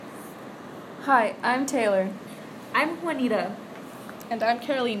Hi, I'm Taylor. I'm Juanita. And I'm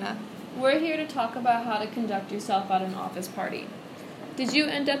Carolina. We're here to talk about how to conduct yourself at an office party. Did you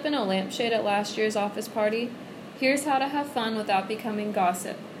end up in a lampshade at last year's office party? Here's how to have fun without becoming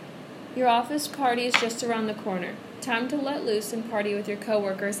gossip. Your office party is just around the corner. Time to let loose and party with your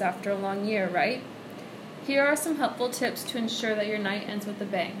coworkers after a long year, right? Here are some helpful tips to ensure that your night ends with a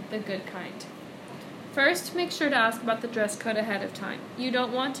bang, the good kind. First, make sure to ask about the dress code ahead of time. You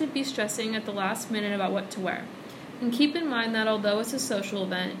don't want to be stressing at the last minute about what to wear. And keep in mind that although it's a social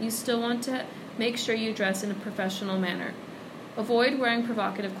event, you still want to make sure you dress in a professional manner. Avoid wearing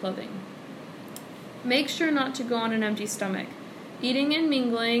provocative clothing. Make sure not to go on an empty stomach. Eating and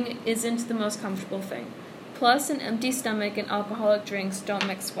mingling isn't the most comfortable thing. Plus, an empty stomach and alcoholic drinks don't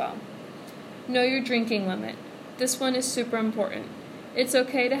mix well. Know your drinking limit. This one is super important. It's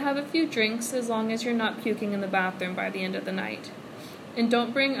okay to have a few drinks as long as you're not puking in the bathroom by the end of the night. And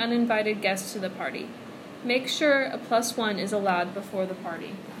don't bring uninvited guests to the party. Make sure a +1 is allowed before the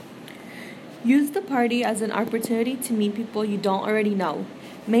party. Use the party as an opportunity to meet people you don't already know.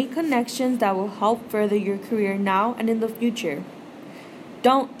 Make connections that will help further your career now and in the future.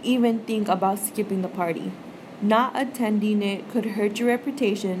 Don't even think about skipping the party. Not attending it could hurt your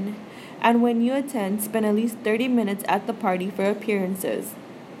reputation, and when you attend, spend at least 30 minutes at the party for appearances.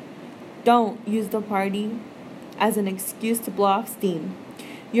 Don't use the party as an excuse to blow off steam.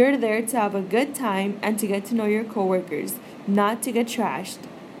 You're there to have a good time and to get to know your coworkers, not to get trashed.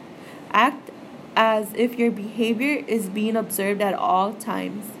 Act as if your behavior is being observed at all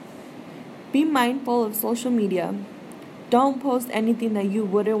times. Be mindful of social media. Don't post anything that you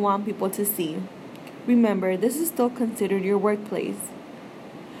wouldn't want people to see. Remember, this is still considered your workplace.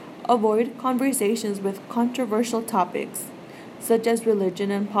 Avoid conversations with controversial topics, such as religion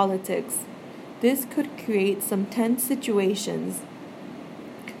and politics. This could create some tense situations.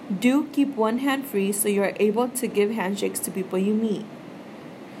 Do keep one hand free so you are able to give handshakes to people you meet.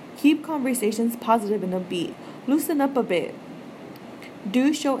 Keep conversations positive and upbeat. Loosen up a bit.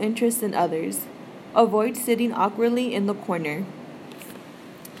 Do show interest in others. Avoid sitting awkwardly in the corner.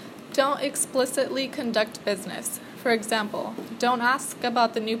 Don't explicitly conduct business. For example, don't ask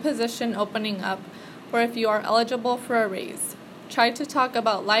about the new position opening up or if you are eligible for a raise. Try to talk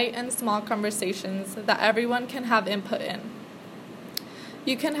about light and small conversations that everyone can have input in.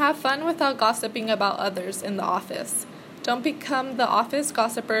 You can have fun without gossiping about others in the office. Don't become the office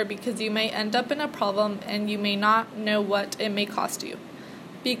gossiper because you may end up in a problem and you may not know what it may cost you.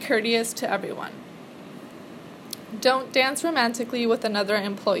 Be courteous to everyone. Don't dance romantically with another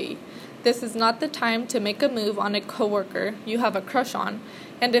employee. This is not the time to make a move on a coworker you have a crush on,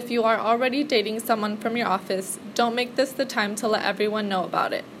 and if you are already dating someone from your office, don't make this the time to let everyone know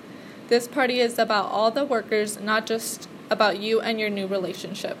about it. This party is about all the workers, not just about you and your new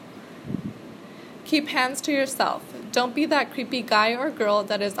relationship. Keep hands to yourself. Don't be that creepy guy or girl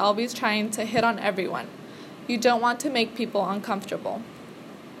that is always trying to hit on everyone. You don't want to make people uncomfortable.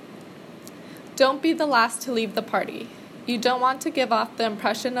 Don't be the last to leave the party. You don't want to give off the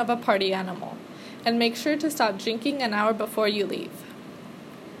impression of a party animal. And make sure to stop drinking an hour before you leave.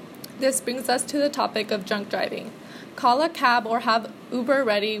 This brings us to the topic of drunk driving. Call a cab or have Uber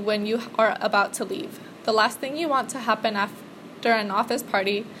ready when you are about to leave. The last thing you want to happen after an office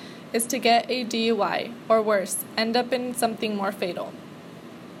party is to get a DUI, or worse, end up in something more fatal.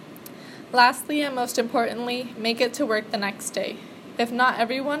 Lastly, and most importantly, make it to work the next day. If not,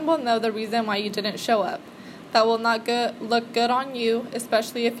 everyone will know the reason why you didn't show up. That will not look good on you,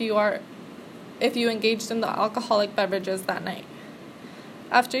 especially if you engaged in the alcoholic beverages that night.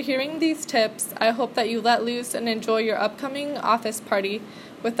 After hearing these tips, I hope that you let loose and enjoy your upcoming office party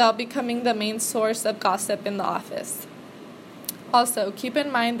without becoming the main source of gossip in the office. Also, keep in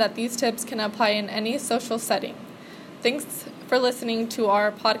mind that these tips can apply in any social setting. Thanks for listening to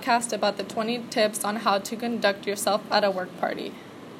our podcast about the 20 tips on how to conduct yourself at a work party.